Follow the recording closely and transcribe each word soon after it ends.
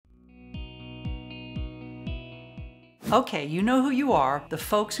Okay, you know who you are, the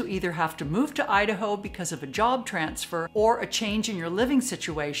folks who either have to move to Idaho because of a job transfer or a change in your living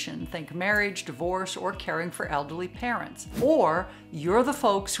situation, think marriage, divorce, or caring for elderly parents. Or you're the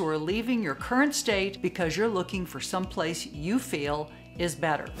folks who are leaving your current state because you're looking for someplace you feel is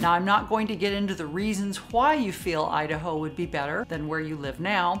better. Now, I'm not going to get into the reasons why you feel Idaho would be better than where you live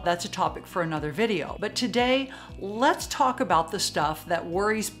now. That's a topic for another video. But today, let's talk about the stuff that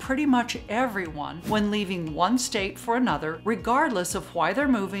worries pretty much everyone when leaving one state for another, regardless of why they're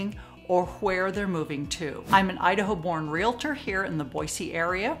moving or where they're moving to. I'm an Idaho-born realtor here in the Boise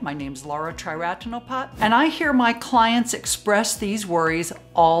area. My name's Laura Triratinopat, and I hear my clients express these worries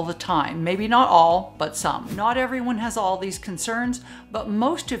all the time. Maybe not all, but some. Not everyone has all these concerns, but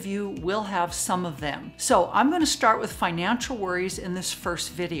most of you will have some of them. So I'm going to start with financial worries in this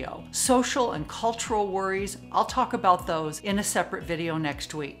first video. Social and cultural worries, I'll talk about those in a separate video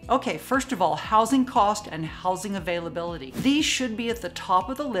next week. Okay, first of all, housing cost and housing availability. These should be at the top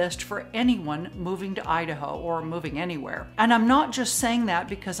of the list for anyone moving to Idaho or moving anywhere. And I'm not just saying that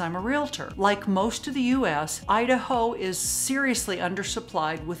because I'm a realtor. Like most of the US, Idaho is seriously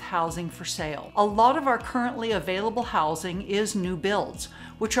undersupplied with housing for sale. A lot of our currently available housing is new builds,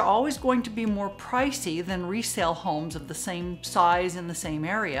 which are always going to be more pricey than resale homes of the same size in the same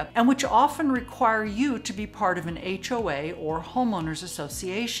area, and which often require you to be part of an HOA or homeowners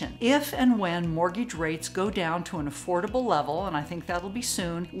association. If and when mortgage rates go down to an affordable level, and I think that'll be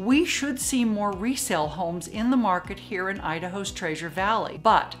soon, we should see more resale homes in the market here in Idaho's Treasure Valley.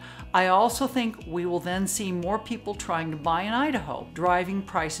 But I also think we will then see more people trying to buy in Idaho, driving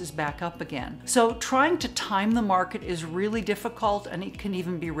prices back up again. So trying to time the market is really difficult, and it can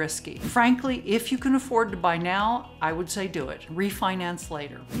even be risky. Frankly, if you can afford to buy now, I would say do it. Refinance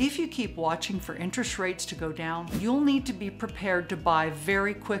later. If you keep watching for interest rates to go down, you'll need to be prepared to buy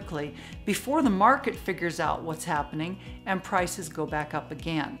very quickly before the market figures out what's happening and prices go back up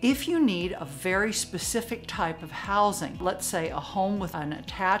again. If you need a very specific type of housing, let's say a home with an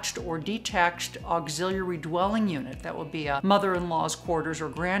attached or detached auxiliary dwelling unit, that would be a mother-in-law's quarters or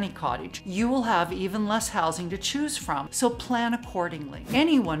granny cottage, you will have even less housing to choose from, so plan accordingly.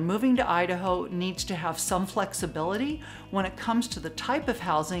 Anyone moving to Idaho needs to have some flexibility when it comes to the type of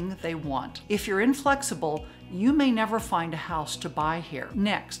housing they want. If you're inflexible, you may never find a house to buy here.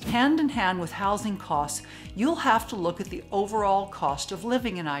 Next, hand in hand with housing costs, you'll have to look at the overall cost of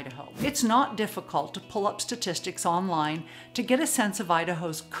living in Idaho. It's not difficult to pull up statistics online to get a sense of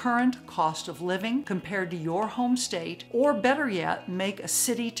Idaho's current cost of living compared to your home state, or better yet, make a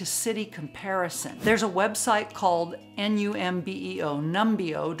city-to-city comparison. There's a website called numbeo.com,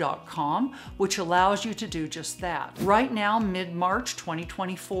 which allows you to do just that. Right now, mid-March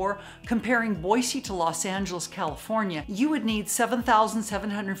 2024, comparing Boise to Los Angeles, California, you would need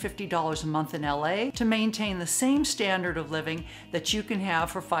 $7,750 a month in LA to maintain the same standard of living that you can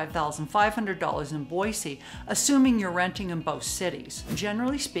have for $5,500 in Boise, assuming you're renting in both cities.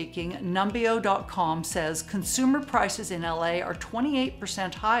 Generally speaking, numbeo.com says consumer prices in LA are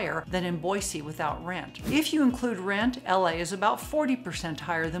 28% higher than in Boise without rent. If you include rent, LA is about 40%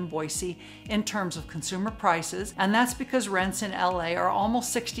 higher than Boise in terms of consumer prices, and that's because rents in LA are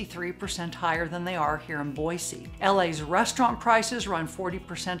almost 63% higher than they are here in Boise. LA's restaurant prices run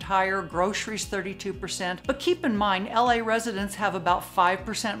 40% higher, groceries 32%, but keep in mind LA residents have about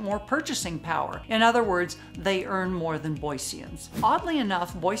 5% more purchasing power. In other words, they earn more than Boiseans. Oddly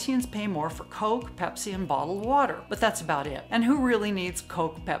enough, Boiseans pay more for Coke, Pepsi, and bottled water, but that's about it. And who really needs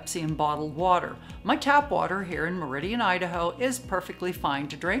Coke, Pepsi, and bottled water? My tap water here in Meridian, Idaho is perfectly fine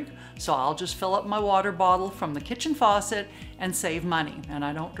to drink, so I'll just fill up my water bottle from the kitchen faucet and save money, and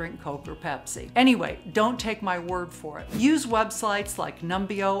I don't drink Coke or Pepsi. Anyway, don't take my word for it. Use websites like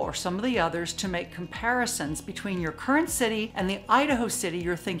Numbeo or some of the others to make comparisons between your current city and the Idaho city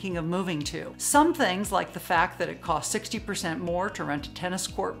you're thinking of moving to. Some things, like the fact that it costs 60% more to rent a tennis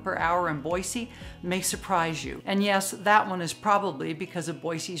court per hour in Boise, may surprise you. And yes, that one is probably because of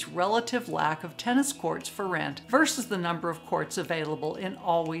Boise's relative lack of tennis courts for rent versus the number of courts available in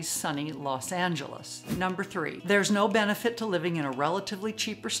always sunny Los Angeles. Number 3, there's no benefit to living in a relatively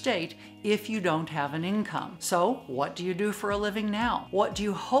cheaper state if you don't have an income. So what do you do for a living now? What do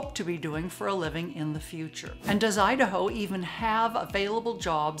you hope to be doing for a living in the future? And does Idaho even have available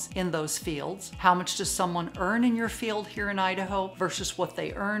jobs in those fields? How much does someone earn in your field here in Idaho versus what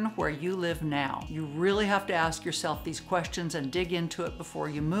they earn where you live now? You really have to ask yourself these questions and dig into it before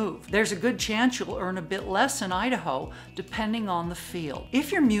you move. There's a good chance you'll earn a bit less in Idaho depending on the field.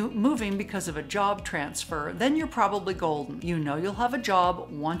 If you're moving because of a job transfer, then you're probably golden. You know you'll have a job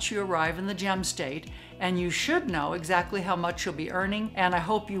once you arrive in the gem state, and you should know exactly how much you'll be earning, and I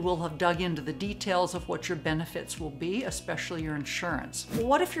hope you will have dug into the details of what your benefits will be, especially your insurance. Well,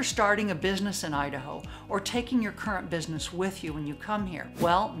 what if you're starting a business in Idaho or taking your current business with you when you come here?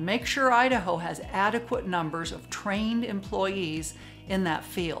 Well, make sure Idaho has adequate numbers of trained employees in that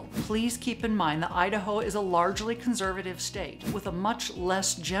field. Please keep in mind that Idaho is a largely conservative state with a much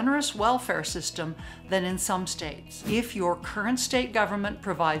less generous welfare system than in some states. If your current state government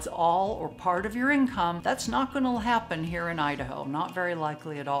provides all or part of your income, that's not going to happen here in Idaho, not very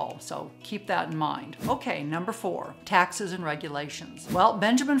likely at all, so keep that in mind. Okay, number 4, taxes and regulations. Well,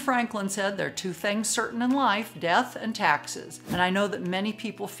 Benjamin Franklin said there are 2 things certain in life, death and taxes, and I know that many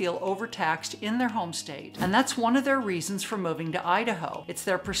people feel overtaxed in their home state, and that's one of their reasons for moving to Idaho. It's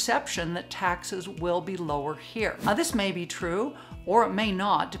their perception that taxes will be lower here. Now, this may be true, or it may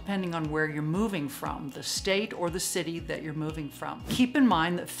not, depending on where you're moving from, the state or the city that you're moving from. Keep in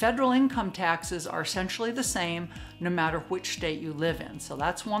mind that federal income taxes are essentially the same no matter which state you live in. So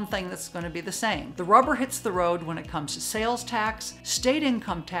that's one thing that's going to be the same. The rubber hits the road when it comes to sales tax, state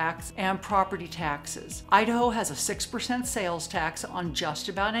income tax, and property taxes. Idaho has a 6% sales tax on just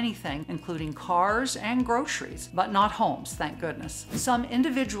about anything, including cars and groceries, but not homes, thank goodness. Some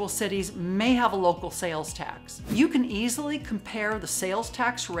individual cities may have a local sales tax. You can easily compare the sales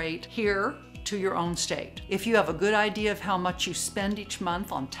tax rate here to your own state. If you have a good idea of how much you spend each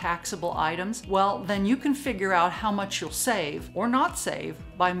month on taxable items, well, then you can figure out how much you'll save or not save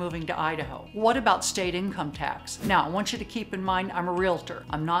by moving to Idaho. What about state income tax? Now, I want you to keep in mind I'm a realtor.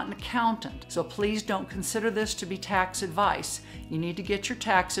 I'm not an accountant, so please don't consider this to be tax advice. You need to get your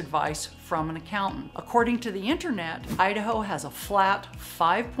tax advice from an accountant. According to the internet, Idaho has a flat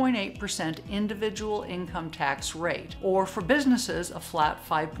 5.8% individual income tax rate, or for businesses, a flat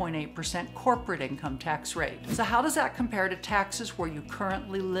 5.8% corporate income tax rate. So how does that compare to taxes where you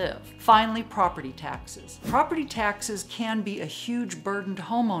currently live? Finally, property taxes. Property taxes can be a huge burden to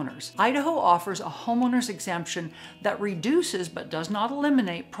homeowners. Idaho offers a homeowner's exemption that reduces but does not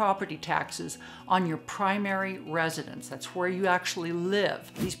eliminate property taxes on your primary residence. That's where you actually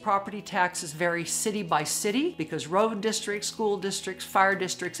live. These property taxes vary city by city because road districts, school districts, fire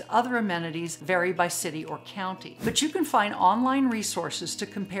districts, other amenities vary by city or county. But you can find online resources to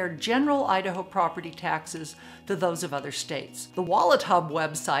compare general Idaho property taxes to those of other states. The Wallet Hub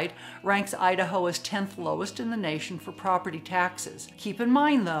website ranks Idaho as 10th lowest in the nation for property taxes. Keep in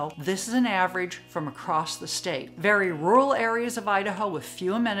mind though, this is an average from across the state. Very rural areas of Idaho with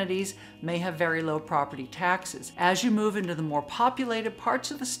few amenities may have very low property taxes. As you move into the more populated parts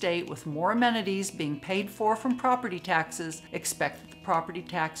of the state with more amenities being paid for from property taxes, expect that the property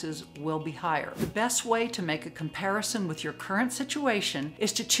taxes will be higher. The best way to make a comparison with your current situation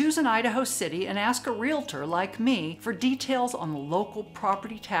is to choose an Idaho city and ask a realtor like me for details on the local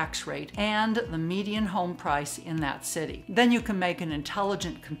property tax rate and the median home price in that city. Then you can make an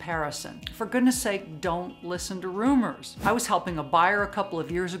intelligent comparison. For goodness sake, don't listen to rumors. I was helping a buyer a couple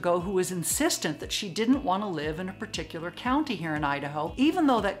of years ago who was insistent that she didn't want to live in a particular county here in Idaho, even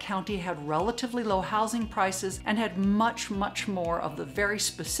though that county had relatively low housing prices and had much more of the very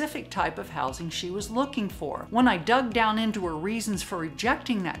specific type of housing she was looking for. When I dug down into her reasons for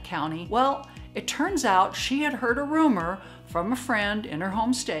rejecting that county, well, it turns out she had heard a rumor from a friend in her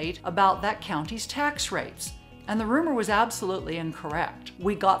home state about that county's tax rates. And the rumor was absolutely incorrect.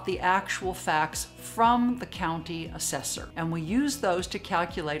 We got the actual facts from the county assessor, and we used those to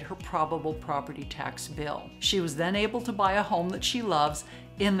calculate her probable property tax bill. She was then able to buy a home that she loves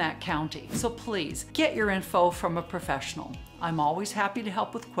in that county. So please, get your info from a professional. I'm always happy to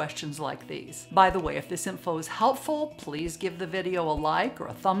help with questions like these. By the way, if this info is helpful, please give the video a like or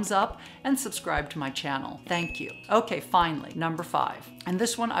a thumbs up and subscribe to my channel. Thank you. Okay, finally, number 5. And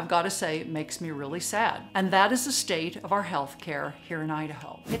this one, I've got to say, makes me really sad. And that is the state of our healthcare here in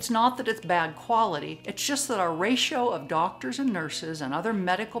Idaho. It's not that it's bad quality, it's just that our ratio of doctors and nurses and other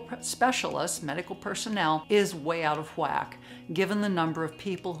medical specialists, medical personnel, is way out of whack, given the number of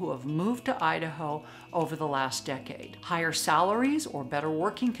people who have moved to Idaho over the last decade. Higher salaries or better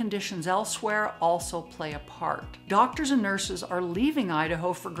working conditions elsewhere also play a part. Doctors and nurses are leaving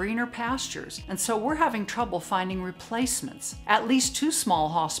Idaho for greener pastures, and so we're having trouble finding replacements. At least 2 small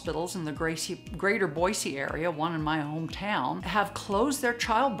hospitals in the greater Boise area, one in my hometown, have closed their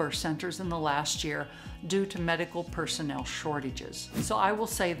childbirth centers in the last year due to medical personnel shortages. So I will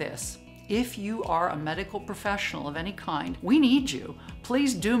say this. If you are a medical professional of any kind, we need you.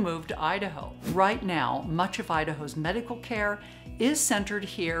 Please do move to Idaho. Right now, much of Idaho's medical care is centered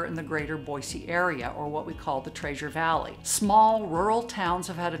here in the greater Boise area, or what we call the Treasure Valley. Small rural towns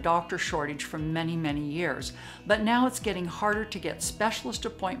have had a doctor shortage for many, many years, but now it's getting harder to get specialist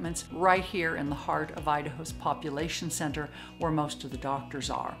appointments right here in the heart of Idaho's population center, where most of the doctors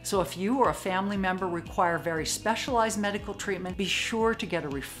are. So if you or a family member require very specialized medical treatment, be sure to get a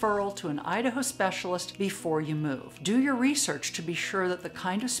referral to an Idaho specialist before you move. Do your research to be sure that the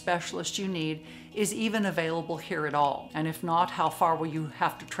kind of specialist you need is even available here at all. And if not, how far will you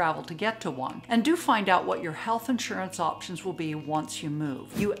have to travel to get to one? And do find out what your health insurance options will be once you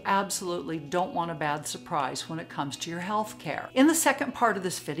move. You absolutely don't want a bad surprise when it comes to your health care. In the second part of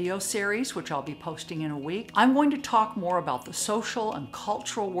this video series, which I'll be posting in a week, I'm going to talk more about the social and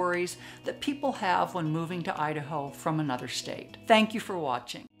cultural worries that people have when moving to Idaho from another state. Thank you for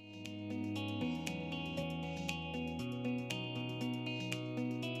watching.